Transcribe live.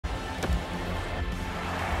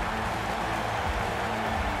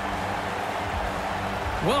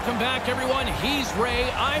Welcome back, everyone. He's Ray,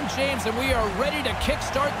 I'm James, and we are ready to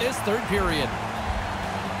kickstart this third period.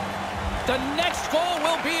 The next goal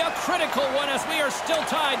will be a critical one as we are still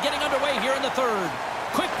tied, getting underway here in the third.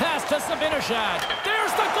 Quick pass to Sabinishad.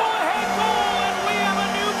 There's the go-ahead goal, and we have a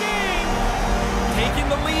new game. Taking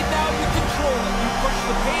the lead now, you control it. You push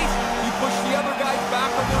the pace, you push the other guys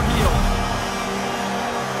back on their heels.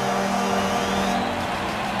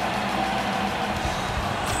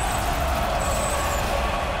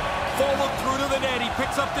 Followed through to the net. He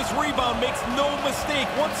picks up this rebound, makes no mistake.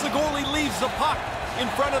 Once the goalie leaves the puck in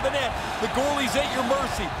front of the net, the goalie's at your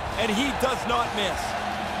mercy, and he does not miss.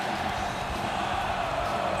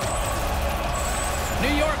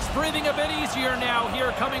 New York's breathing a bit easier now here,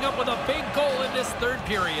 coming up with a big goal in this third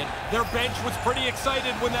period. Their bench was pretty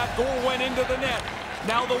excited when that goal went into the net.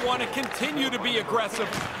 Now they'll want to continue to be aggressive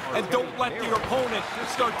and don't let the opponent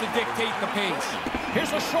start to dictate the pace. Here's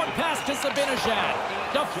a short pass to Sabinishad.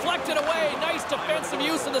 Deflected away. Nice defensive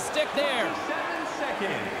use of the stick there. 7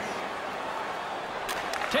 seconds.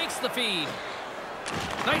 Takes the feed.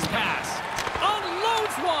 Nice pass.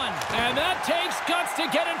 Unloads one. And that takes guts to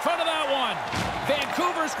get in front of that one.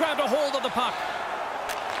 Vancouver's grabbed a hold of the puck.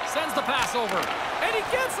 Sends the pass over. And he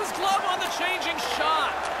gets his glove on the changing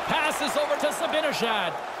shot. Passes over to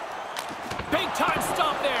Sabinishad. Big time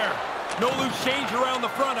stop there. No loose change around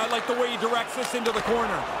the front. I like the way he directs this into the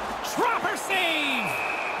corner. Trapper save.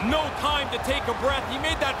 No time to take a breath. He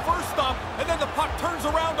made that first stop, and then the puck turns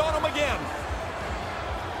around on him again.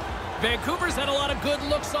 Vancouver's had a lot of good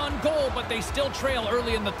looks on goal, but they still trail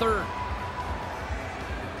early in the third.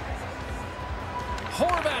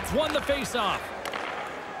 Horvat's won the faceoff.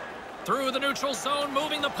 Through the neutral zone,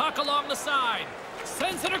 moving the puck along the side.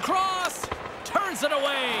 Sends it across. Turns it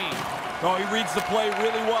away. Oh, he reads the play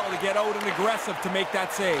really well to get out and aggressive to make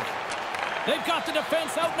that save. They've got the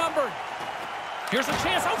defense outnumbered. Here's a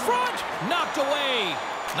chance out front. Knocked away.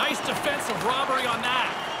 Nice defensive robbery on that.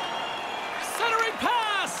 Centering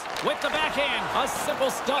pass with the backhand. A simple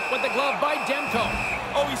stop with the glove by Demko.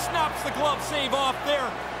 Oh, he snaps the glove save off there.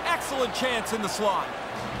 Excellent chance in the slot.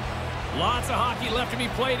 Lots of hockey left to be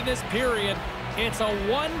played in this period. It's a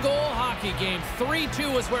one-goal hockey game.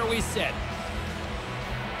 3-2 is where we sit.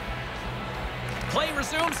 Play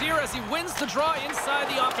resumes here as he wins the draw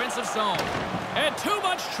inside the offensive zone. And too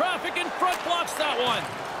much traffic in front blocks that one.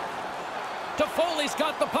 Toffoli's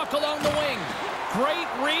got the puck along the wing. Great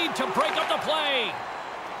read to break up the play.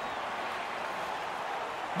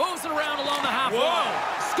 Moves it around along the half wall.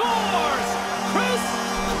 Scores! Chris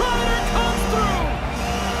Kreider comes through!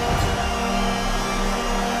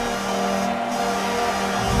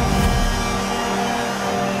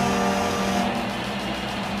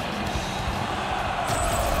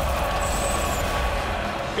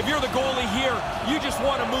 If you're the goalie here, you just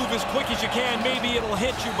want to move as quick as you can. Maybe it'll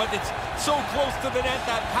hit you, but it's so close to the net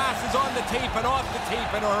that pass is on the tape and off the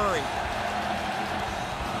tape in a hurry.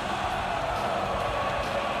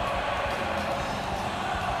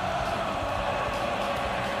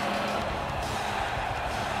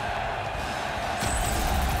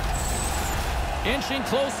 Inching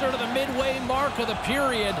closer to the midway mark of the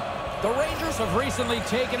period. The Rangers have recently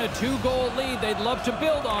taken a 2-goal lead. They'd love to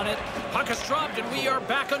build on it. Puck is dropped, and we are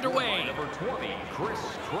back underway. Number 20, Chris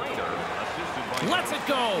Kreider, assisted by Lets it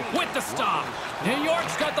go with the stop. New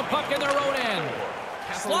York's got the puck in their own end.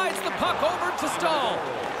 Slides the puck over to Stahl.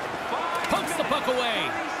 Pumps the puck away.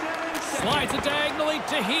 Slides it diagonally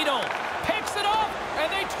to Hedl. Picks it up,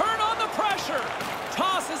 and they turn on the pressure.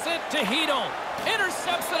 Tosses it to Hedl.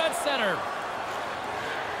 Intercepts it at center.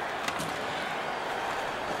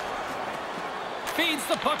 Feeds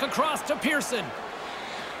the puck across to Pearson.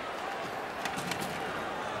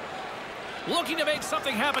 Looking to make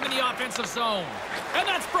something happen in the offensive zone. And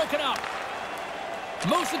that's broken up.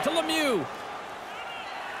 Moves it to Lemieux.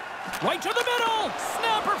 Right to the middle.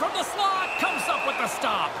 Snapper from the slot. Comes up with the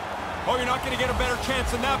stop. Oh, you're not going to get a better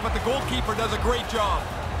chance than that, but the goalkeeper does a great job.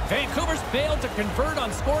 Vancouver's failed to convert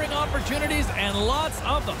on scoring opportunities, and lots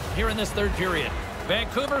of them here in this third period.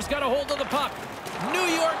 Vancouver's got a hold of the puck.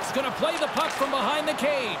 New York's going to play the puck from behind the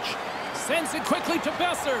cage. Sends it quickly to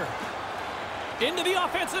Besser. Into the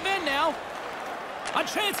offensive end now. A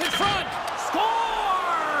chance in front.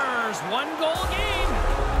 Scores! 1-goal game.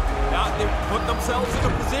 Now they put themselves in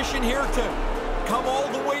a position here to come all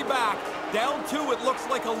the way back. Down 2, it looks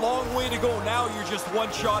like a long way to go. Now you're just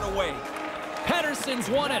one shot away. Pettersson's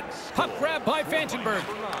won it. Puck grab by Vandenberg.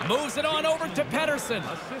 Moves it on over to Pettersson.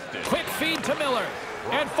 Quick feed to Miller.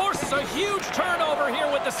 And forces a huge turnover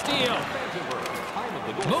here with the steal.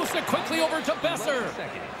 Moves it quickly over to Besser.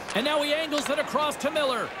 And now he angles it across to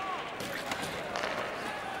Miller.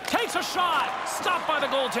 Takes a shot. Stopped by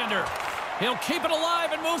the goaltender. He'll keep it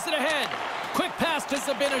alive and moves it ahead. Quick pass to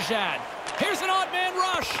Zibanejad. Here's an odd man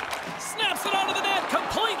rush. Snaps it onto the net.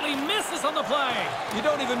 Completely misses on the play. You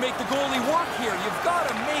don't even make the goalie work here. You've got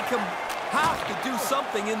to make him have to do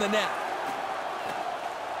something in the net.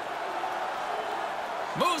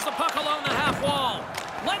 Moves the puck along the half wall.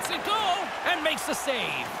 Lets it go and makes the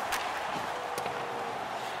save.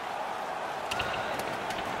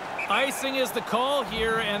 Icing is the call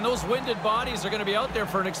here, and those winded bodies are going to be out there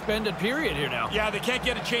for an expended period here now. Yeah, they can't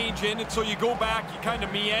get a change in, and so you go back, you kind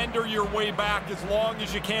of meander your way back as long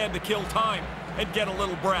as you can to kill time and get a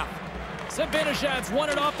little breath. Zibanejad's won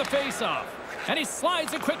it off the faceoff, and he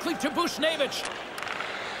slides it quickly to Buchnevich.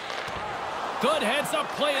 Good heads-up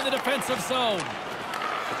play in the defensive zone.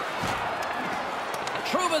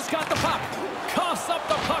 Trouba's got the puck. Coughs up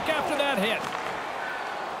the puck after that hit.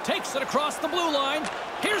 Takes it across the blue line.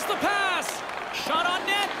 Here's the pass. Shot on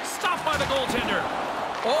net. Stopped by the goaltender.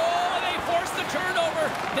 Oh, they forced the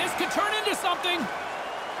turnover. This could turn into something.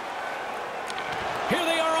 Here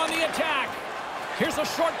they are on the attack. Here's a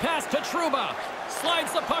short pass to Trouba.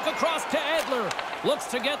 Slides the puck across to Edler. Looks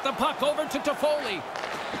to get the puck over to Toffoli.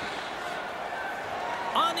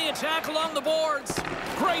 On the attack along the boards.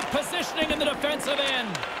 Great positioning in the defensive end.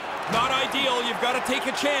 Not ideal. You've got to take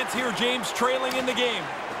a chance here, James, trailing in the game.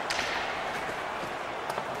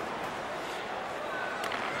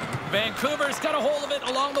 Vancouver's got a hold of it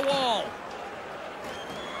along the wall.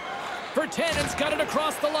 Virtanen's got it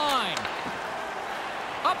across the line.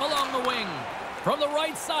 Up along the wing. From the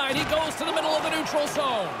right side, he goes to the middle of the neutral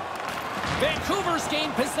zone. Vancouver's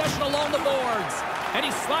gained possession along the boards. And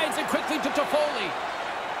he slides it quickly to Toffoli.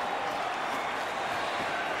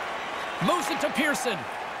 Moves it to Pearson.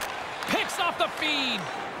 Picks off the feed.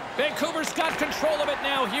 Vancouver's got control of it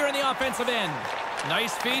now here in the offensive end.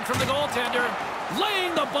 Nice feed from the goaltender.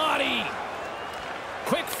 Laying the body.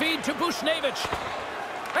 Quick feed to Buchnevich.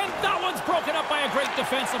 And that one's broken up by a great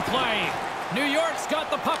defensive play. New York's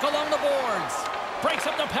got the puck along the boards. Breaks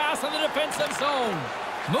up the pass in the defensive zone.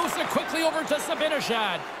 Moves it quickly over to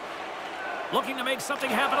Zibanejad. Looking to make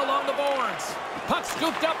something happen along the boards. Puck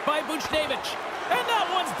scooped up by Buchnevich. And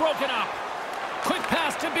that one's broken up. Quick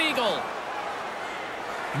pass to Beagle.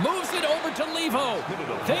 Moves it over to Levo.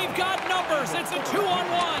 They've got numbers. It's a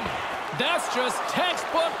 2-on-1. That's just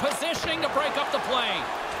textbook positioning to break up the play.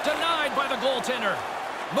 Denied by the goaltender.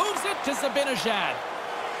 Moves it to Zibanejad.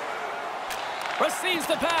 Receives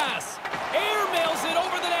the pass. Airmails it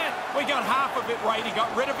over the net. We got half of it right. He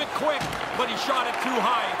got rid of it quick, but he shot it too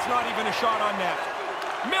high. It's not even a shot on net.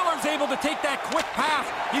 Miller's able to take that quick pass.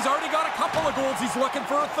 He's already got a couple of goals. He's looking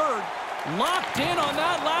for a third. Locked in on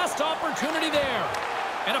that last opportunity there.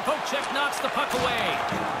 And a poke check knocks the puck away.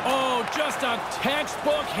 Oh, just a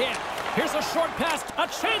textbook hit. Here's a short pass. A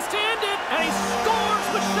chance to end it. And he scores,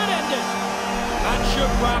 which should end it. That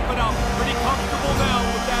should wrap it up. Pretty comfortable now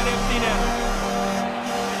with that empty net.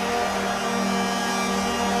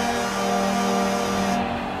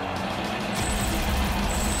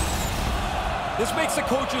 This makes the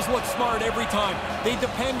coaches look smart every time. They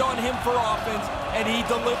depend on him for offense, and he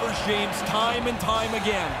delivers, James, time and time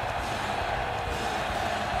again.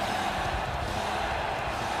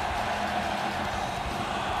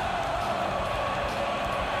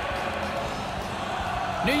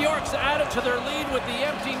 New York's added to their lead with the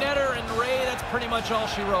empty netter, and Ray, that's pretty much all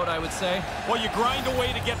she wrote, I would say. Well, you grind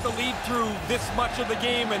away to get the lead through this much of the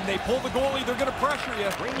game, and they pull the goalie, they're going to pressure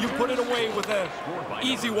you. You put it away with an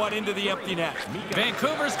easy one into the empty net.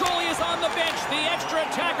 Vancouver's goalie is on the bench. The extra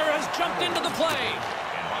attacker has jumped into the play.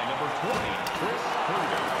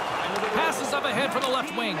 Passes up ahead from the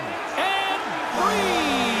left wing. And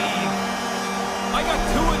breathe! I got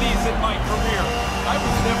 2 of these in my career. I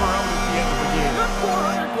was never out at the end of the game. You got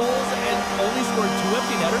 400 goals and only scored 2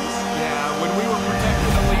 empty netters? Yeah, when we were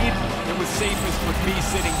protecting the lead, it was safest with me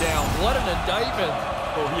sitting down. What an indictment.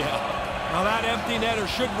 Oh, yeah. Now that empty netter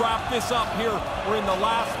should wrap this up here. We're in the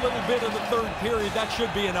last little bit of the third period. That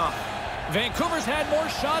should be enough. Vancouver's had more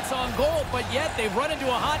shots on goal, but yet they've run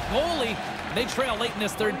into a hot goalie. They trail late in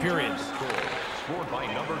this third period. Scored by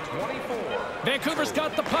number 24. Vancouver's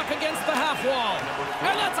got the puck against the half wall.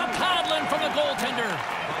 And that's a paddling from the goaltender.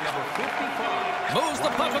 By number 55. Moves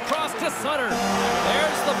the puck across to Sutter.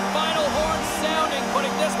 There's the final horn sounding,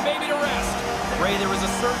 putting this baby to rest. Ray, there was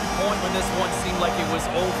a certain point when this one seemed like it was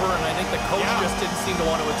over, and I think the coach just didn't seem to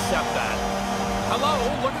want to accept that. Hello,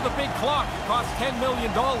 look at the big clock. It cost $10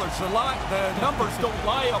 million. The numbers don't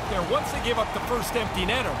lie up there. Once they give up the first empty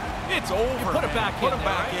netter, it's over. You put it back in. Put them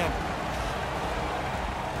back in.